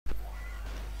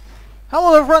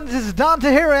Hello everyone, this is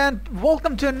Dante here and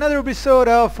welcome to another episode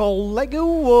of Lego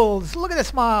Worlds. Look at the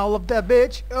smile of that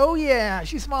bitch. Oh yeah,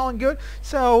 she's smiling good.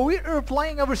 So we are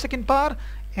playing our second part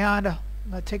and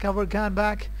let's take our gun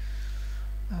back.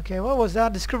 Okay, what was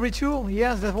that? Discovery tool?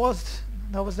 Yes, that was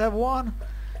that one.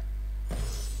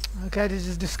 Okay,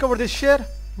 just discover this shit.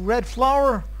 Red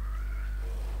flower.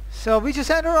 So we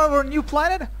just entered our new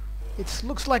planet. It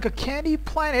looks like a candy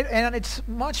planet and it's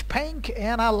much pink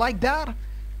and I like that.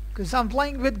 Because I'm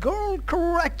playing with girl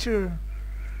character.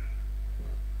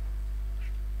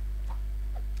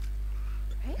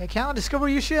 Hey, can I discover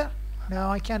you shit? No,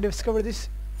 I can't discover this.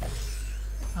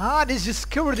 Ah,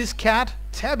 discover this cat.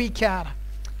 Tabby cat.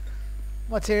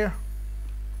 What's here?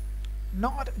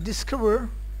 Not discover.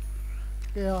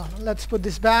 Yeah, let's put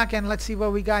this back and let's see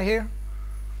what we got here.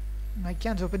 I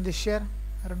can't open this shit.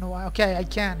 I don't know why. Okay, I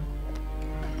can.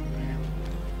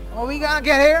 What we gonna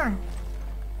get here?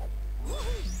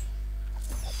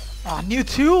 Ah, new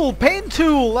tool, paint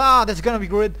tool. Ah, that's gonna be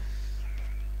good.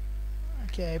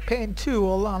 Okay, paint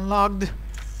tool unlocked.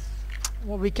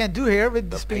 What we can do here with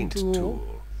this paint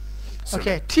tool.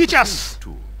 Okay, teach us.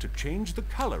 Tool to change the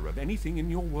color of anything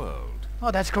in your world. Oh,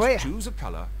 that's great. Just choose a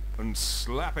color and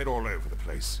slap it all over the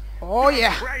place. Oh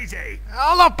yeah. Crazy.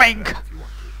 I love pink. If you want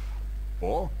to.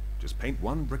 Or just paint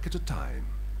one brick at a time.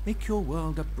 Make your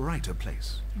world a brighter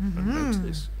place. And note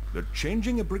this. That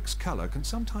changing a brick's color can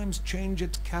sometimes change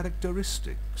its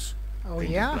characteristics. Oh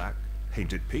Paint yeah? it black,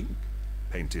 paint it pink,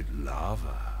 paint it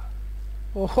lava.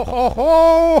 Oh ho ho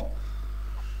ho!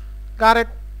 Got it.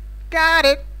 Got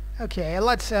it. Okay,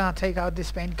 let's take out this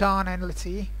paint gun and let's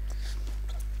see.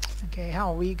 Okay,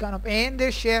 how are we gonna paint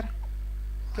this shit?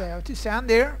 Okay, I have to stand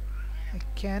there. I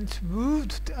can't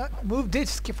move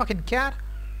this fucking cat.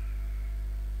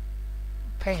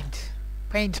 Paint.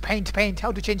 Paint, paint, paint.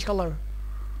 How to change color?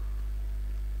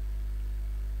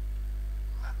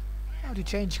 How to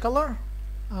change color?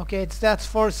 Okay, that's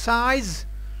for size.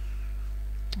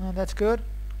 That's good.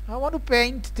 I want to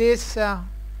paint this.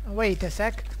 Wait a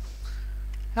sec.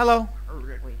 Hello.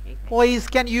 Please,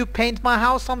 can you paint my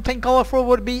house something colorful?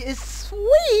 Would be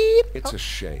sweet. It's a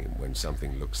shame when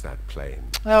something looks that plain.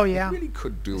 Oh yeah. It really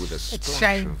could do with a splash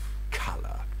shame. of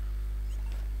color.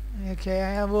 Okay,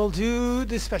 I will do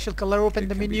the special color. Open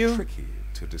the It can menu. be tricky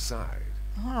to decide.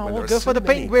 Oh, when we'll there go are for so the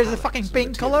many pink. Where's the palettes fucking and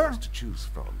pink color? materials to choose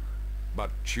from.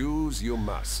 But choose you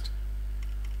must.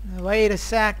 Wait a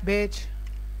sec, bitch.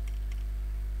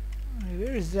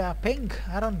 Where is that pink?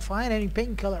 I don't find any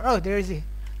pink color. Oh, there is it.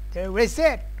 There is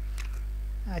it.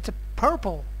 It's a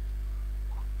purple.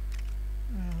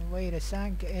 Wait a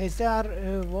sec. Is that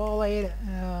violet,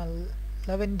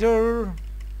 lavender?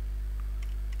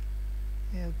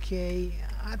 Okay,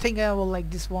 I think I will like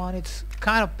this one. It's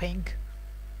kind of pink.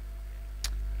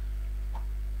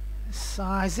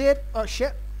 Size it. Oh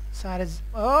shit. Size.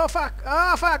 Oh fuck.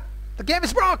 Oh fuck. The game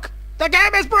is broke. The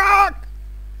game is broke.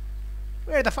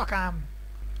 Where the fuck am?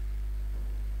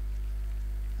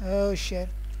 Oh shit.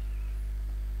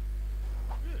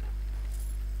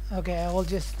 Okay, I will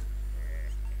just.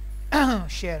 Oh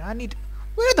shit. I need.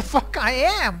 Where the fuck I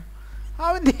am?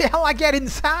 How in the hell I get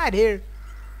inside here?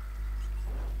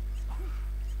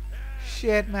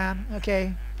 Shit, man.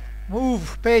 Okay.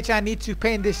 Move, page. I need to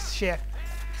paint this shit.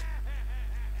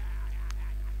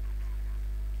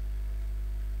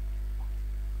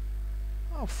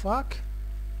 Oh, fuck.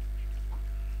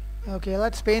 Okay,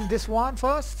 let's paint this one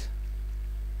first.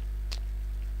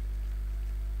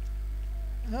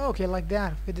 Okay, like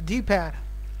that. With the D-pad.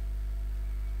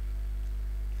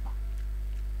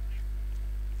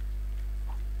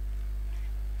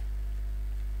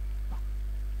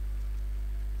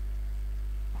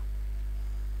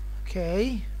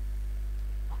 Okay.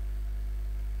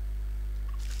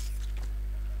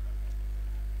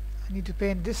 I need to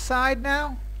paint this side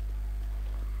now.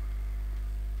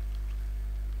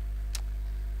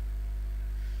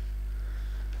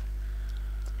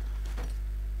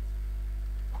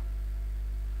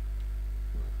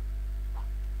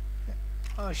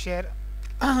 Oh shit.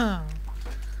 That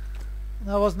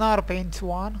was not a paint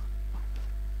one.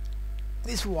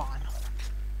 This one.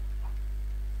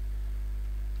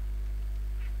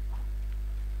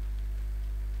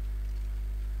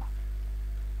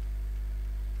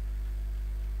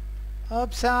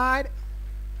 Upside.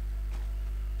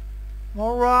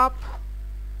 More up.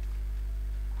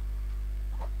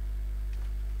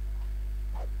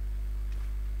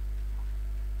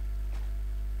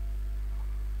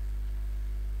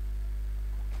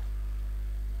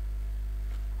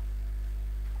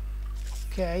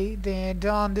 Okay, then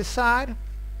done this side.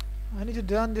 I need to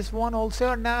done this one also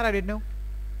or not, I didn't know.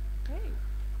 Hey.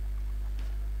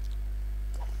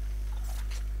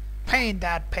 paint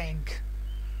that pink.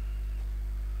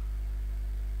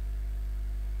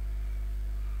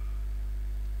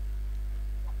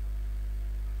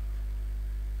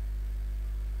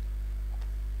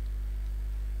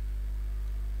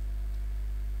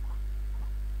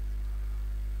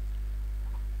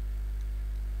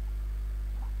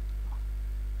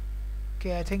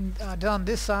 Okay, I think done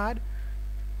this side.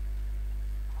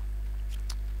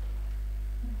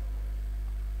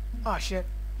 Oh shit.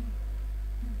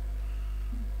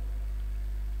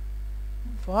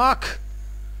 Fuck.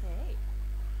 Hey.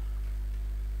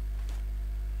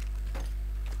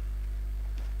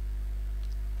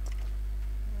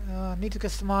 Need to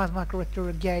customize my character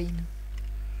again.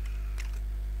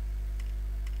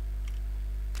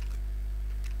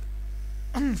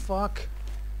 Fuck.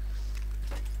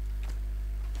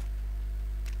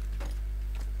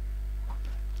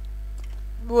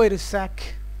 Wait a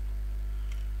sec.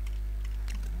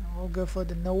 We'll go for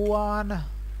the no one.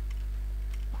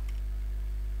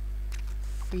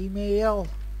 Female.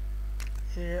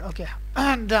 Here, okay.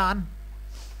 I'm done.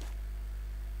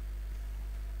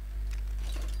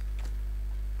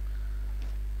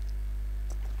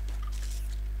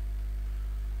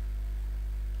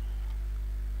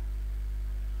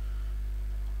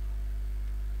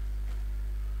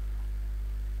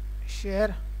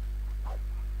 Shit.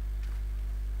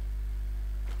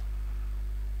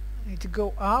 Need to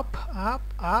go up, up,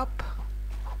 up.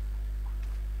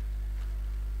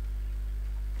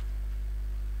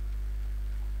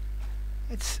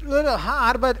 It's a little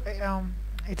hard, but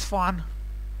it's fun.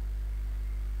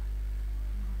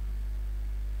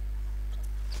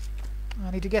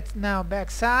 I need to get now back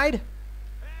side.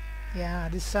 Yeah,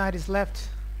 this side is left.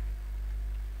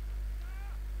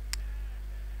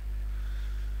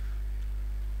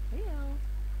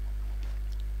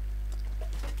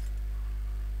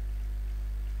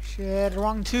 Shit,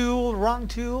 wrong tool, wrong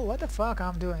tool. What the fuck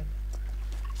I'm doing?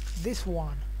 This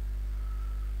one.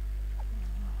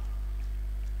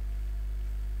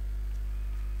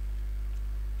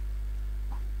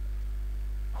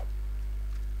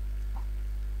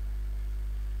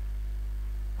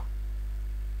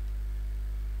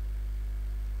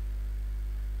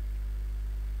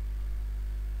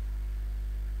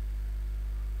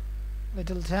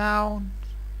 Little town.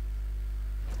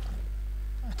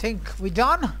 I think we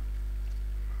done.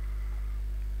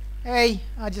 Hey,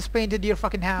 I just painted your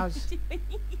fucking house.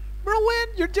 Berlin,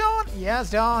 you're done? Yes,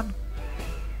 done.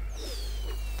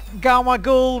 Got my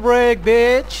gold rig,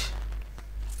 bitch.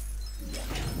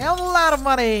 And a lot of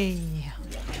money.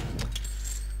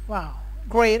 Wow,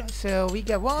 great. So we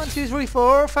got 1, 2, 3,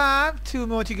 4, 5. 2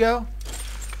 more to go.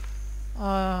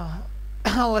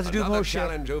 Let's do more shit.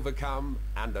 Another challenge overcome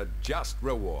and a just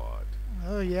reward.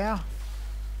 Oh yeah.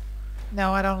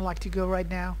 No, I don't like to go right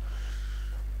now.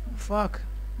 Fuck.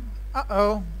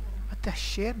 Uh-oh. What the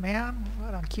shit, man?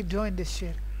 I don't keep doing this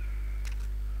shit.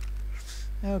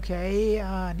 Okay,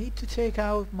 I need to take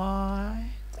out my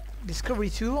discovery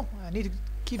tool. I need to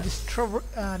keep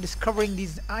discovering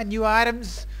these new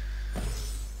items.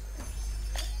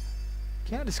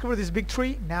 Can I discover this big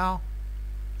tree? No.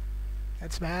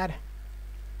 That's bad.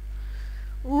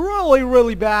 Really,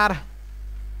 really bad.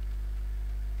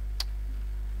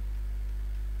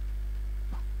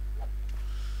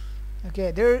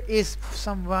 Okay, there is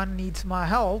someone needs my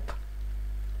help.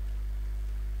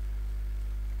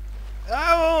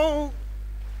 Oh!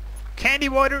 Candy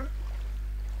water!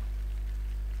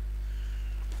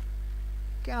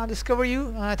 Can I discover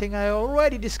you? I think I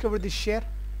already discovered this shit.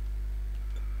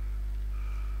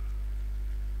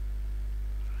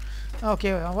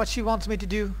 Okay, what she wants me to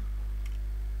do?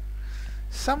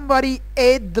 Somebody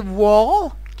ate the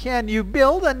wall? Can you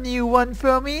build a new one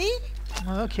for me?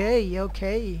 Okay,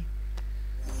 okay.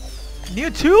 New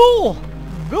tool!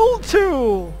 Build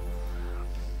tool!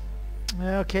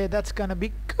 Okay, that's gonna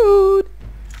be good.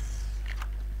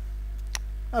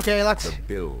 Okay, let's... The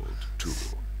build tool.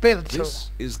 Build tool. This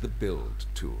is the build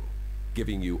tool,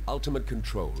 giving you ultimate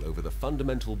control over the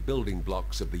fundamental building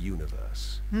blocks of the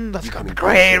universe. That's You gonna can be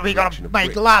great. increase We're the gonna production of make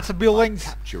bricks lots of by buildings.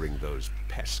 capturing those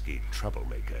pesky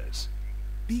troublemakers.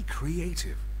 Be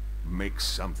creative. Make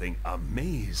something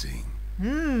amazing.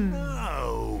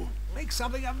 No! Make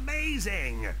something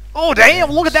amazing! Oh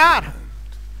damn, look at that!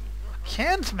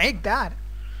 Can't make that.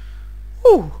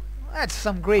 Ooh, that's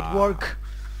some great work.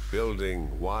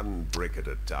 Building one brick at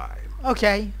a time.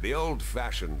 Okay. The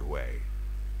old-fashioned way.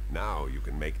 Now you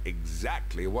can make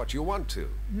exactly what you want to,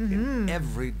 in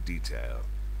every detail.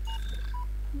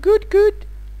 Good, good.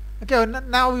 Okay,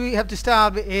 now we have to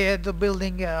start the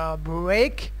building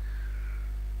brick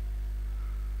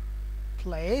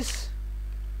place.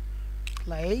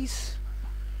 Place.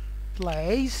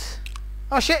 Place.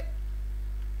 Oh shit!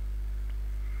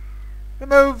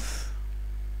 Remove.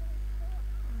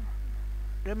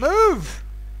 Remove.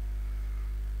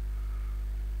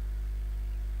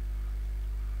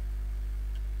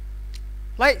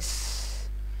 Place.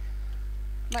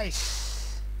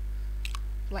 Place.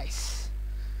 Place.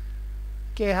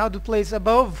 Okay, how to place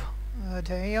above?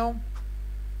 Damn.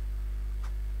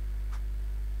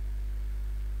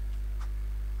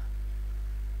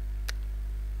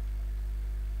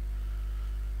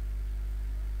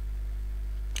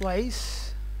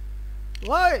 Place.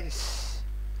 Place.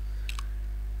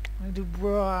 I need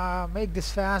to make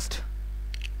this fast.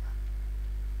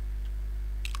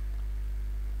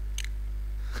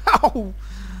 Oh!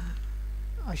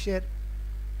 Oh shit.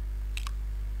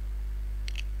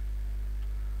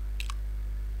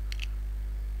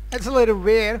 It's a little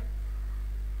weird.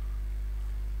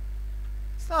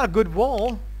 It's not a good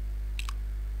wall.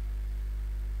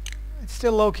 It's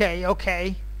still okay,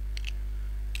 okay.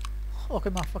 Look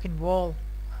at my fucking wall.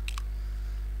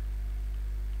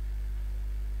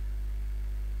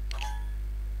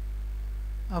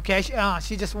 Okay,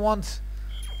 she just wants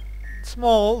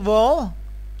small wall.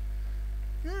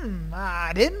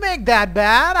 I didn't make that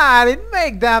bad. I didn't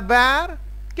make that bad.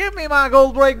 Give me my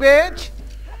gold brick, bitch.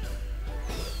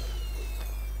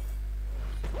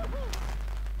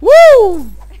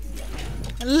 Woo!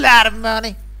 A lot of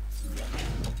money.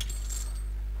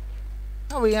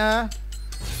 Oh yeah.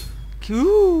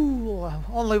 Cool.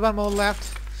 Only one more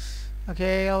left.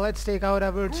 Okay, let's take out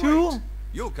our tool.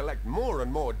 You'll collect more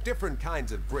and more different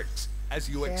kinds of bricks as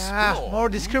you Yeah, explore more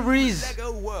discoveries.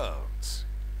 Lego worlds.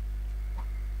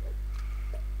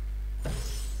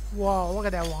 Wow, look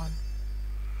at that one.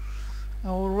 I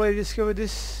already discovered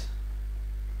this.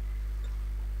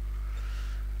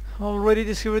 Already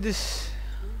discovered this.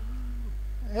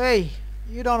 Hey,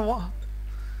 you don't want.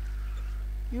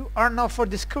 You are not for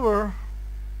discover.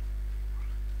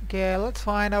 Okay, let's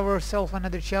find ourselves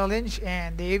another challenge,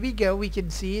 and there we go. We can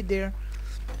see it there.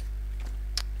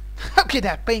 Look at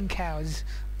that pink house.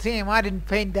 Damn, I didn't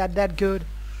paint that good.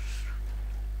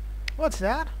 What's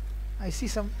that? I see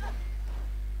some.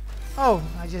 Oh,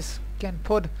 I just can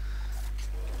put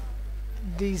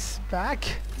these back.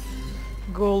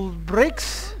 Gold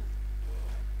bricks.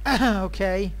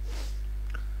 Okay.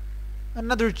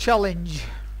 Another challenge.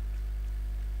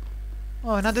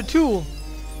 Oh, another tool.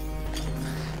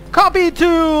 Copy tool!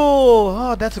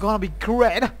 Oh, that's gonna be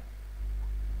great.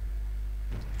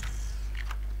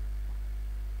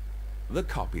 The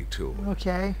copy tool.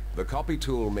 Okay. The copy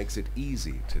tool makes it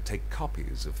easy to take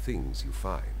copies of things you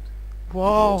find. You can Whoa.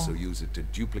 also use it to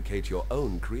duplicate your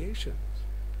own creations.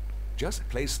 Just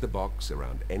place the box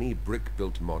around any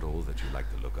brick-built model that you like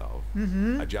the look of.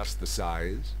 Adjust the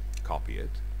size, copy it.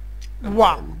 And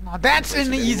Wow, then now that's place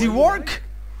an it easy anywhere you work. like.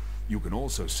 You can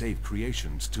also save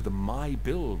creations to the My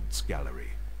Builds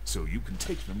gallery, so you can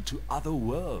take them to other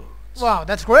worlds. Wow,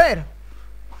 that's great.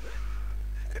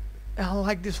 I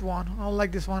like this one. I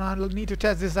like this one. I'll need to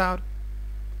test this out.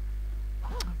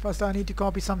 First I need to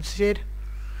copy some shit.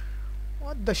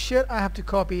 What the shit I have to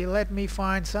copy? Let me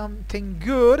find something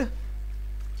good.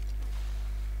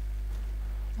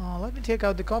 Oh, let me take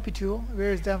out the copy tool.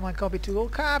 Where is that, my copy tool?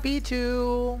 Copy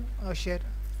tool. Oh shit.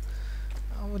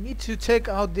 I will need to take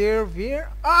out there. Where?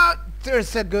 Ah,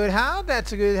 there's a good house.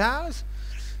 That's a good house.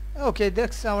 Okay,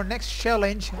 that's our next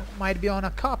challenge. Might be on a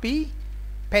copy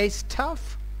paste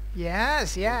stuff.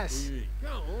 Yes, yes.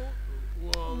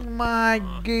 My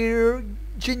dear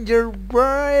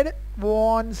gingerbread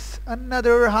wants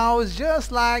another house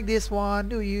just like this one.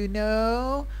 Do you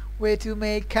know where to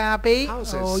make copy?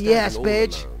 Houses Oh standing yes, all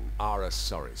bitch. alone are a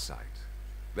sorry sight.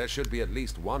 There should be at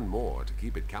least one more to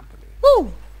keep it company.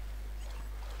 Woo!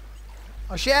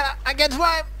 Oh shit, I get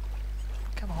slime!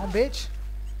 Come on, bitch.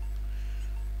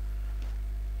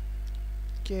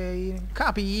 Okay,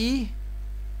 copy.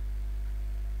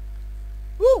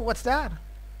 Woo, what's that?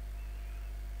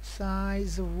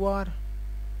 Size of what?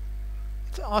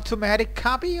 It's automatic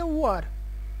copy or what?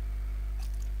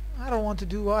 I don't want to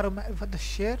do automatic. What the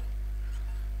shit?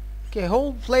 Okay,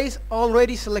 whole place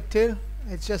already selected.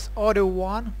 It's just auto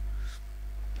one.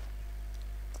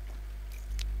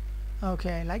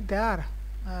 Okay, like that.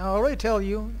 I already tell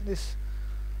you this.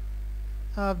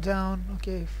 Up, down.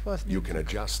 Okay, first You need can to-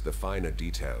 adjust the finer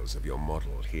details of your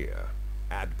model here.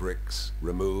 Add bricks,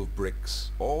 remove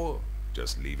bricks, or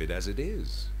just leave it as it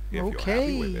is, if you're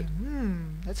happy with it.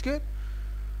 That's good.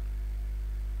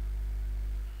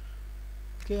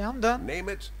 Okay, I'm done. Name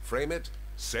it, frame it,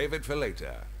 save it for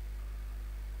later.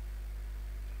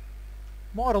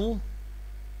 Model.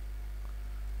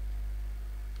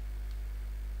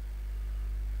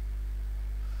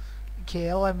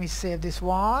 Okay, let me save this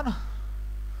one.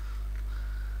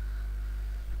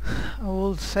 I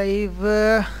will save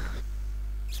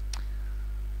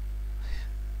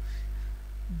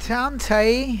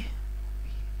Dante.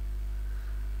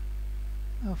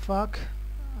 Oh fuck.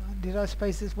 Did I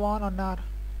space this one or not?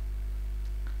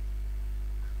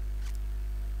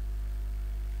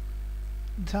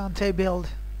 Dante build.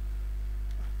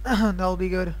 That'll be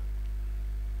good.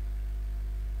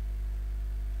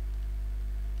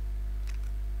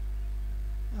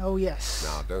 Oh yes.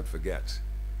 Now don't forget,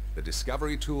 the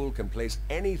discovery tool can place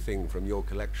anything from your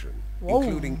collection, Whoa.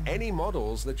 including any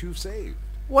models that you've saved.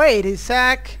 Wait a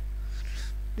sec.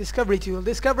 Discovery tool,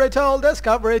 discovery tool,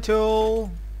 discovery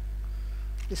tool.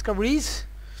 Discoveries.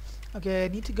 Okay, I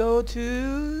need to go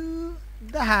to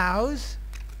the house.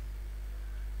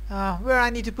 Where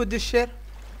I need to put this shit?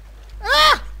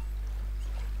 Ah!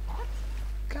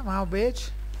 Come on, bitch.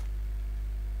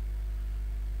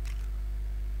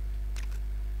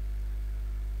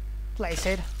 Place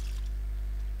it.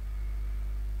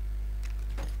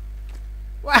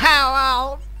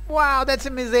 Wow, wow, that's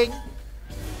amazing.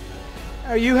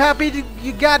 Are you happy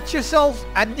you got yourself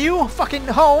a new fucking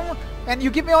home and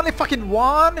you give me only fucking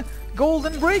one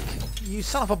golden brick? You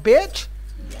son of a bitch.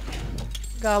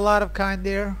 Got a lot of kind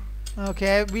there.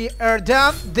 Okay, we are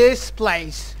done this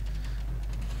place.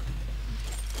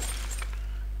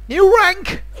 New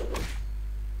rank!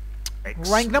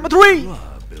 Rank number 3!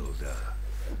 Builder.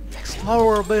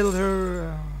 Explorer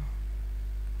builder.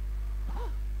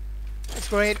 That's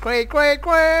great, great, great,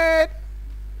 great!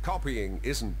 Copying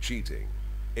isn't cheating.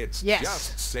 It's Yes.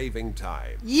 just saving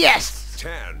time. Yes!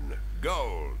 10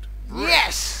 gold bricks.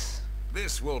 Yes!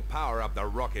 This will power up the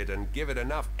rocket and give it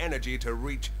enough energy to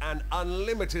reach an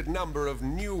unlimited number of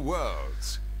new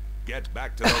worlds. Get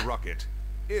back to the rocket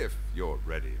if you're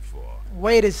ready for...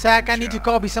 Wait a sec, I need to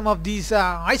copy some of these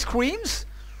ice creams.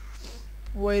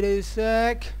 Wait a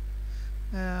sec.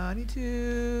 I need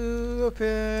to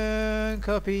open,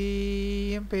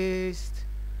 copy, and paste.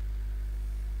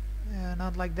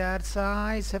 Not like that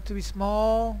size, have to be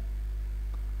small.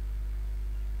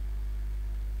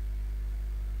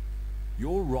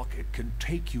 Your rocket can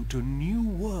take you to new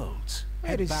worlds.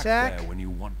 Wait Head a back sec. there when you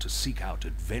want to seek out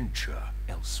adventure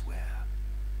elsewhere.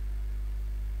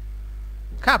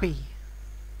 Copy.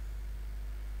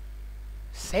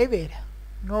 Save it.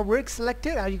 No brick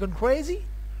selected. Are you going crazy?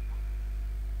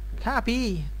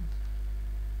 Copy.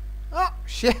 Oh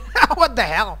shit! What the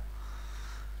hell?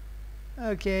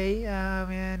 Okay,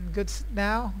 and good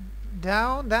now.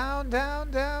 Down, down,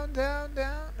 down, down, down,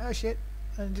 down. Oh shit!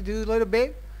 I need to do a little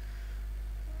bit.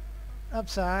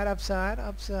 Upside, upside,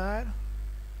 upside.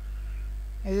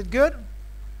 Is it good?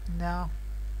 No.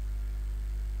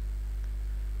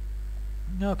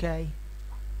 Okay.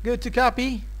 Good to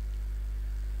copy.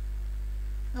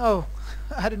 Oh,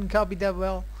 I didn't copy that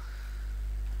well.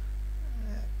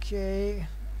 Okay.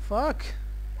 Fuck.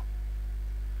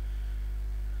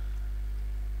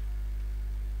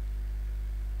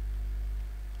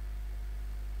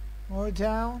 More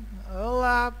down. All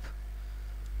up.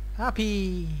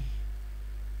 Copy.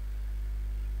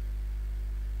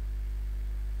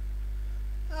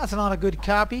 That's not a good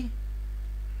copy.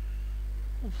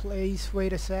 Please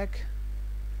wait a sec.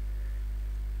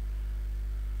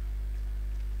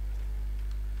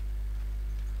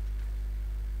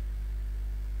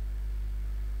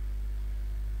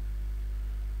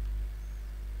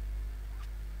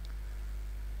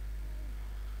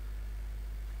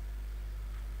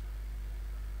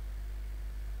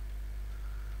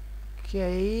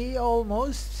 Okay,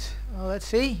 almost. Let's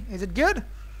see. Is it good?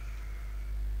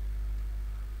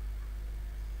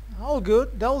 All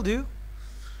good. That'll do.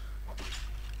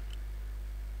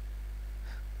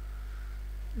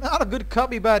 Not a good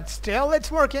copy, but still it's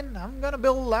working. I'm gonna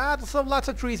build lots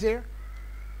of trees here.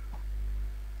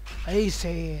 Place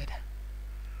it.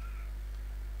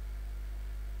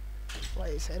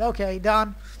 Place it. Okay,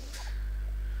 done.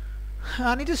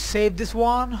 I need to save this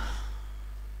one.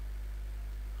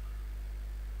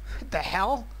 What the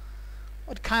hell?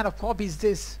 What kind of copy is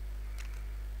this?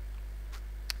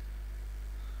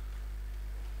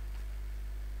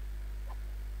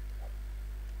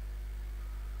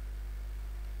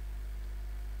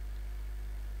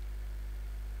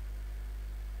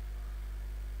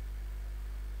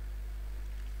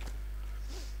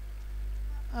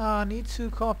 Need to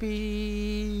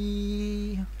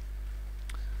copy.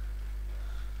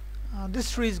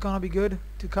 This tree is gonna be good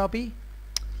to copy.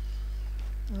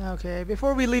 Okay,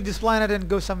 before we leave this planet and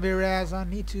go somewhere else, I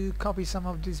need to copy some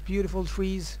of these beautiful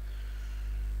trees.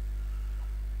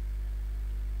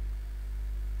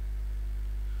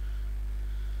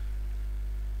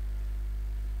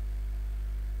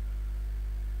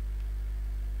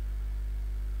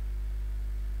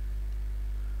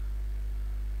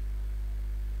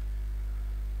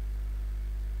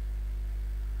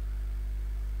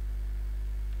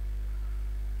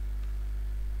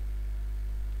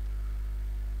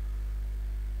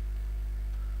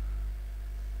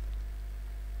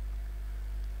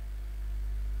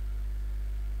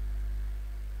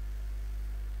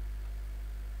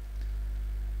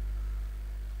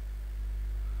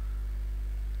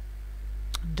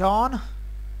 Done.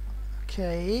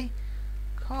 Okay.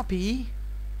 Copy.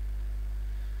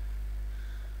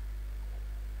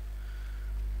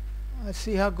 Let's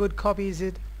see how good copy is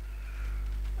it.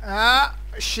 Ah,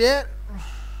 shit.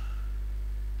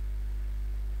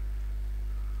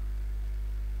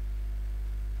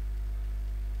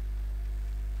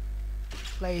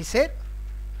 Place it.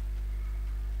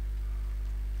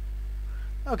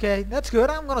 Okay, that's good.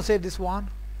 I'm gonna save this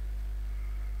one.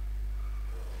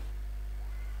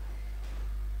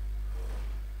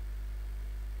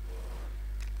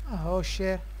 Oh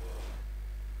shit.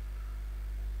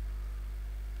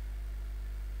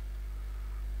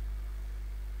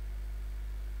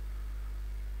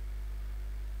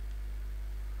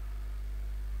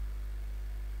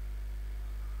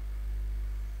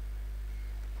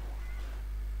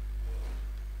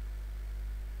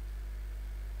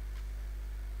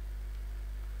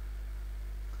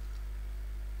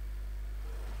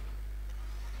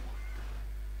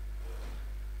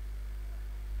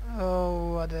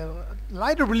 Oh, the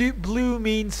lighter blue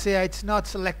means it's not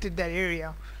selected that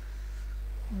area.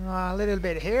 A little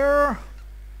bit here.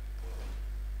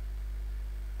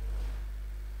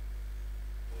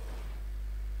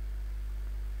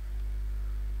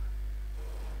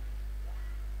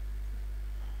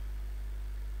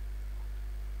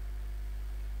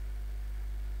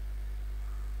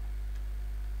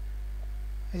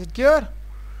 Is it good?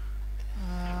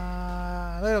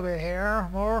 A little bit here,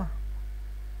 more.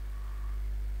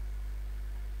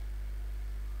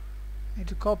 Need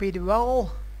to copy it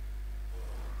well.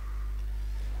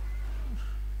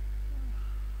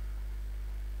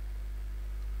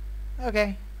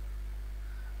 Okay,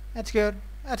 that's good.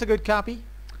 That's a good copy.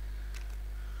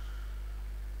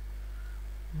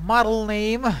 Model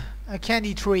name, a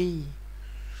candy tree.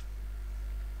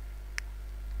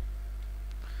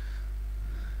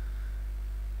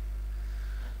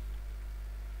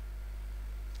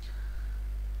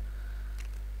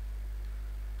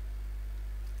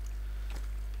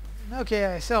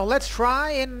 Okay, so let's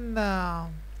try and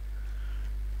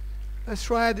let's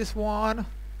try this one.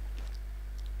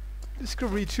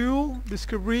 Discovery tool,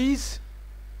 discoveries,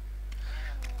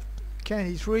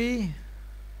 candy tree,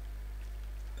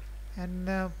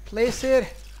 and place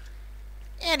it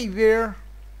anywhere.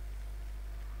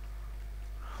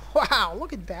 Wow,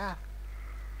 look at that.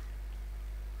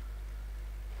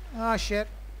 Oh shit.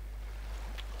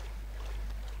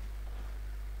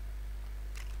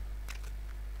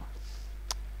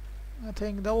 I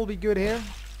think that will be good here.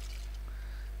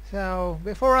 So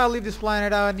before I leave this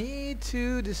planet, I need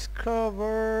to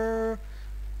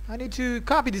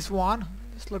copy this one.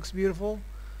 This looks beautiful.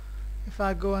 If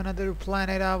I go another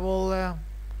planet, I will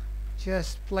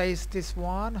just place this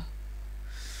one.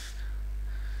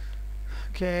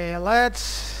 Okay,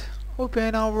 let's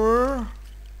open our...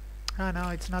 Oh no,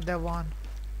 it's not that one.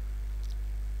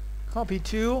 Copy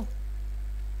tool.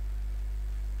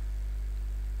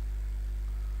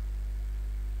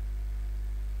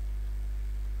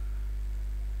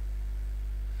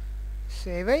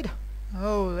 Save it.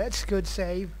 Oh, that's good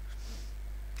save.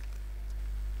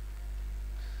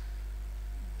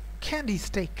 Candy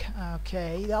stick.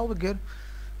 Okay, that'll be good.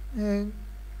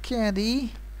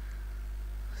 Candy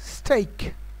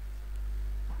steak.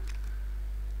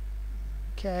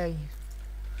 Okay.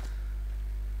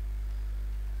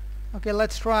 Okay,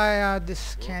 let's try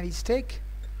this candy stick.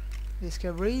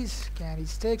 Discoveries. Candy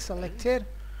stick selected.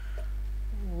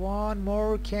 One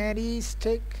more candy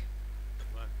stick.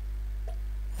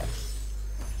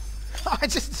 I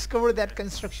just discovered that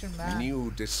construction map.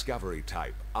 New discovery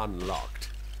type unlocked.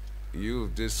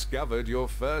 You've discovered your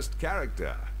first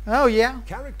character. Oh yeah?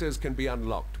 Characters can be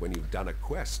unlocked when you've done a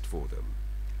quest for them.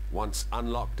 Once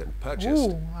unlocked and purchased,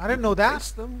 Ooh, I didn't know that.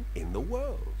 place them in the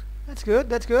world. That's good,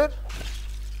 that's good.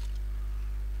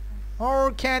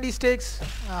 More candy sticks.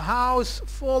 A house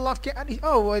full of candy.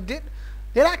 Oh, did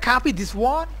I copy this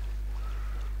one?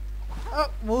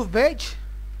 Oh, move page.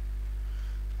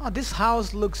 Oh, this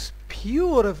house looks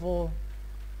beautiful.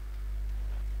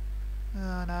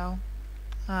 Oh no.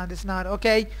 That's not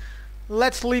okay.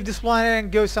 Let's leave this planet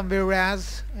and go somewhere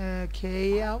else.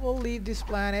 Okay, I will leave this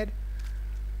planet.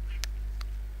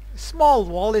 Small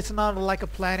world. It's not like a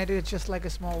planet. It's just like a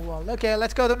small world. Okay,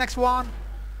 let's go to the next one.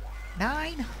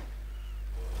 9.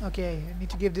 Okay, I need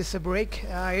to give this a break.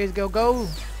 Here we go.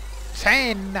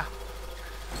 10.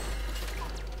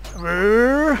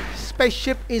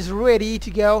 Spaceship is ready to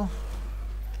go.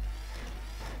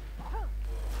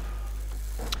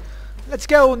 Let's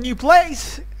go new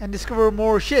place and discover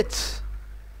more shits.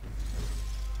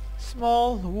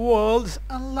 Small worlds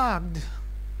unlocked.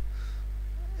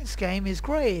 This game is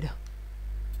great.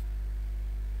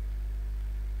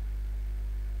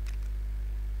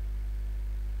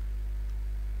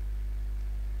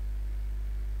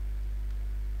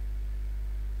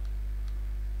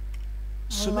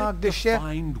 Select this the shit.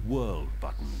 Find World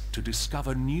button to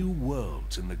discover new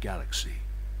worlds in the galaxy.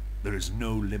 There is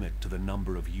no limit to the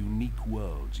number of unique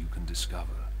worlds you can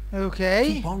discover.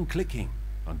 Okay. Keep on clicking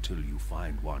until you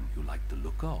find one you like the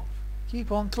look of.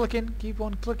 Keep on clicking. Keep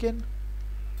on clicking.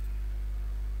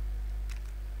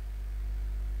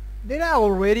 Did I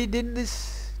already did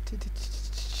this?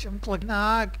 I'm clicking.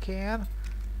 Nah, I can't.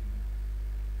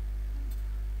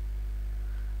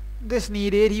 This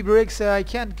need 80 bricks, so I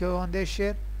can't go on this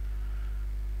shit.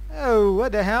 Oh,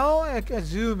 what the hell? I can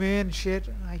zoom in shit.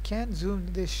 I can't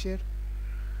zoom this shit.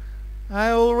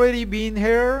 I already been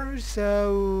here,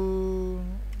 so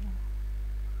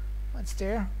what's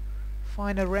there?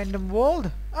 Find a random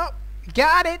world. Oh,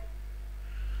 got it.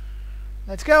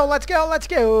 Let's go, let's go, let's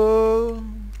go.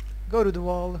 Go to the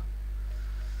world.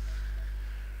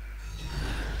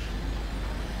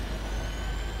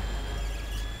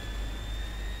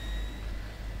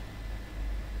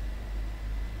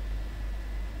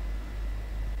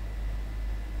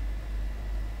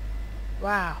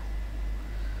 Wow.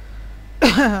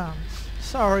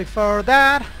 Sorry for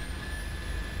that.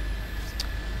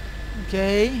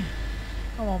 Okay.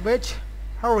 Come on, bitch.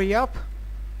 Hurry up.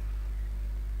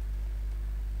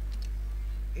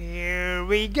 Here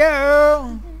we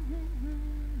go.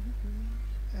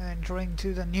 Entering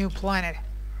to the new planet.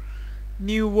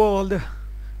 New world.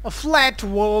 A flat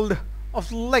world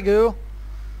of Lego.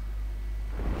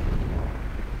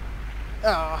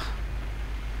 Ah.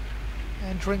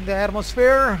 Entering the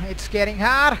atmosphere. It's getting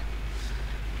hot.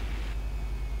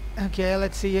 Okay,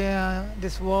 let's see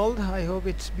this world. I hope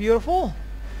it's beautiful.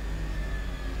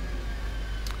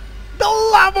 The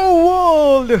lava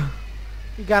world.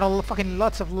 We got a fucking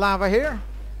lots of lava here.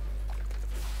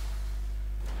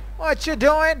 What you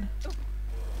doing?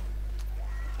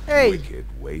 Hey. Wicked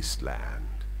wasteland.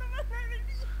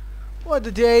 What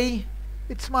the day?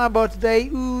 It's my birthday.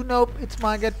 Ooh, nope. It's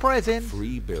my get present.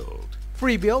 Free build.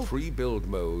 Free build. Free build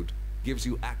mode gives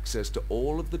you access to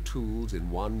all of the tools in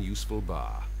one useful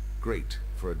bar. Great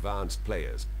for advanced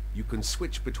players. You can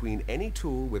switch between any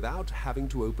tool without having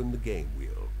to open the game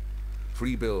wheel.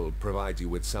 Free build provides you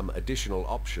with some additional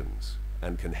options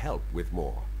and can help with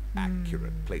more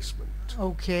accurate placement.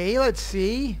 Okay, let's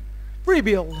see. Free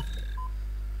build.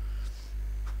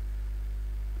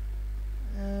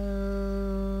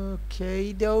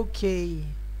 Okay, okay.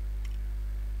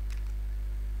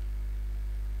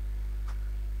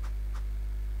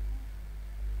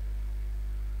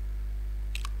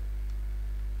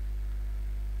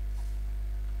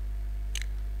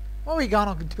 What are we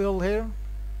gonna build here?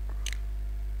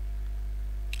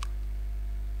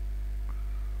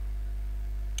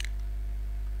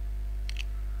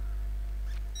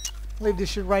 Leave this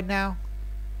shit right now.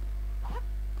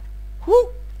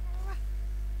 Woo!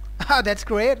 Oh, that's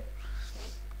great.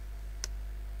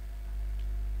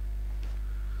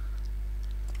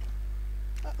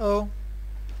 Uh-oh.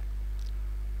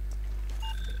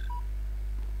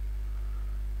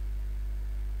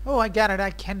 Oh, I got it.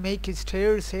 I can make his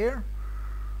stairs here.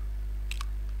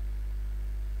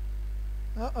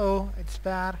 Uh-oh, it's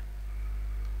bad.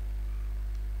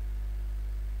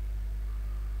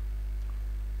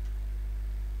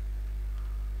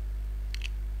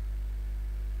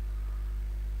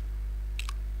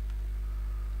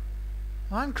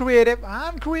 I'm creative.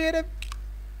 I'm creative.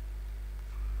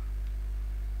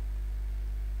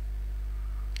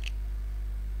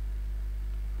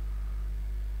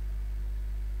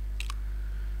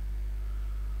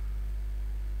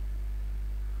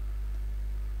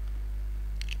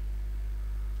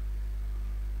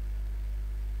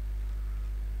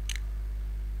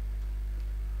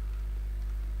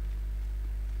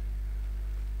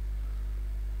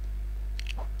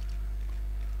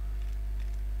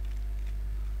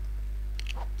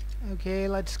 Okay,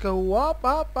 let's go up,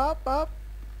 up, up, up.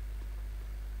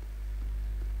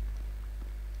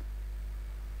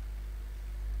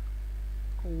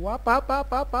 Go up, up,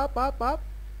 up, up, up, up, up.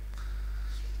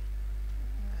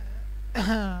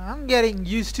 I'm getting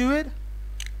used to it.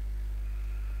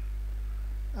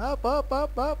 Up, up,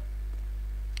 up, up.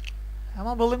 Am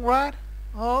I building right?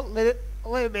 Oh, a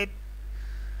little bit.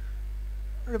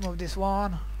 Remove this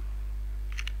one.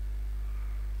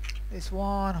 This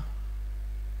one.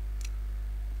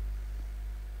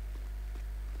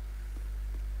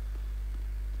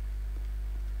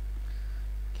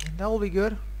 Okay, that'll be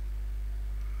good.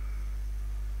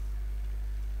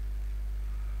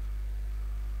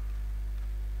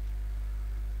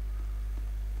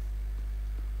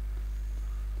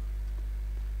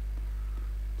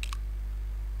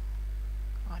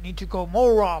 I need to go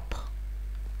more up.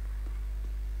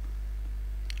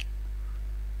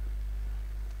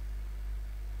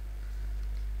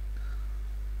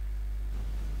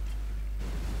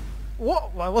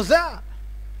 What was that?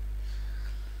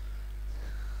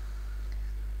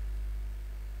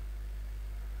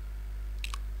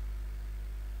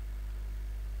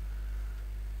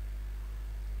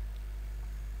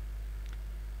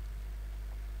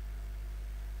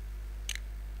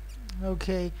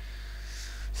 Okay,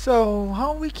 so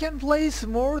how we can place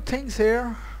more things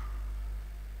here?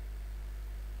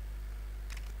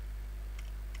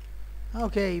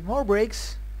 Okay, more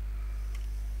bricks.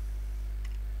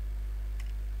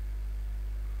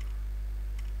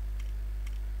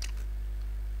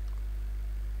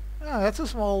 Oh, that's a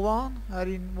small one. I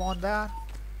didn't want that.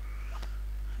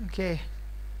 Okay.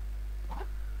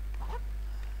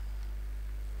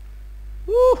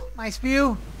 Woo! Nice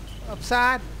view.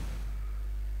 Upside.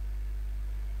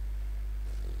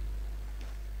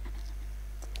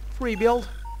 Free build.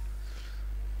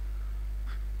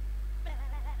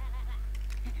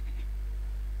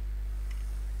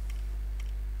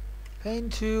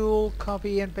 Paint tool,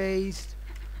 copy and paste.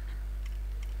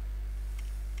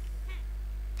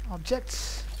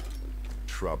 Objects.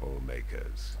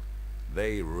 Troublemakers.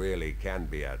 They really can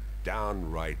be a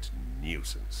downright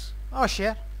nuisance. Oh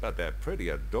shit. But they're pretty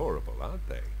adorable, aren't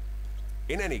they?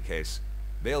 In any case,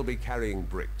 they'll be carrying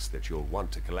bricks that you'll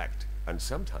want to collect, and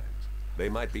sometimes they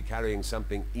might be carrying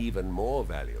something even more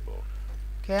valuable.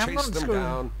 Okay, I'm Chase gonna them screw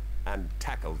down and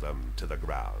tackle them to the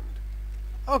ground.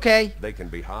 Okay. They can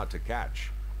be hard to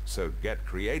catch, so get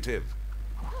creative.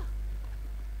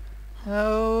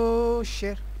 Oh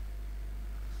shit.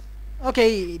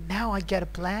 Okay, now I get a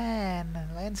plan.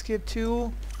 Landscape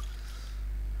tool.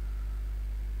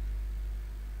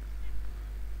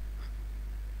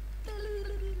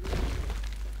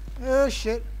 Oh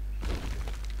shit.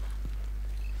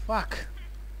 Fuck.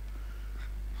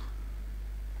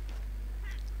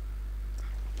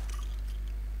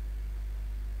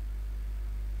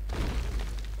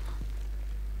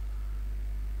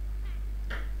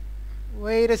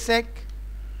 Wait a sec.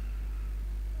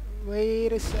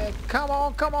 Wait a sec. Come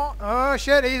on, come on. Oh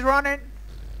shit, he's running.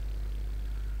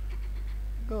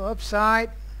 Go upside.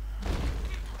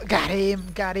 Got him,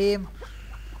 got him.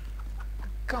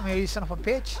 Come here, you son of a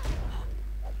bitch.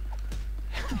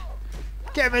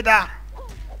 Give me that.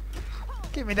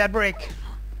 Give me that brick.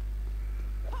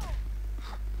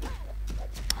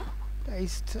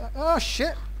 Paste. Oh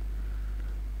shit.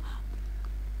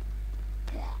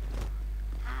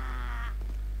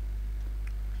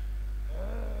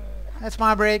 That's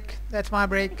my brick. That's my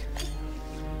brick.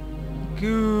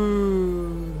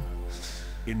 Good.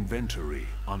 Inventory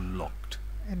unlocked.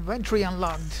 Inventory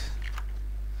unlocked.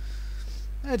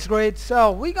 That's great.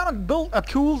 So we're gonna build a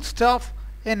cool stuff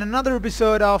in another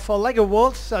episode of Lego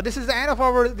Worlds. So this is the end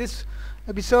of this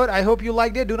episode. I hope you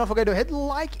liked it. Do not forget to hit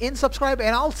like and subscribe,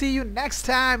 and I'll see you next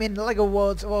time in Lego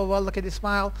Worlds. Oh well, look at this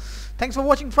smile. Thanks for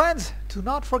watching, friends. Do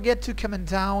not forget to comment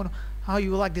down how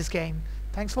you like this game.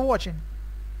 Thanks for watching.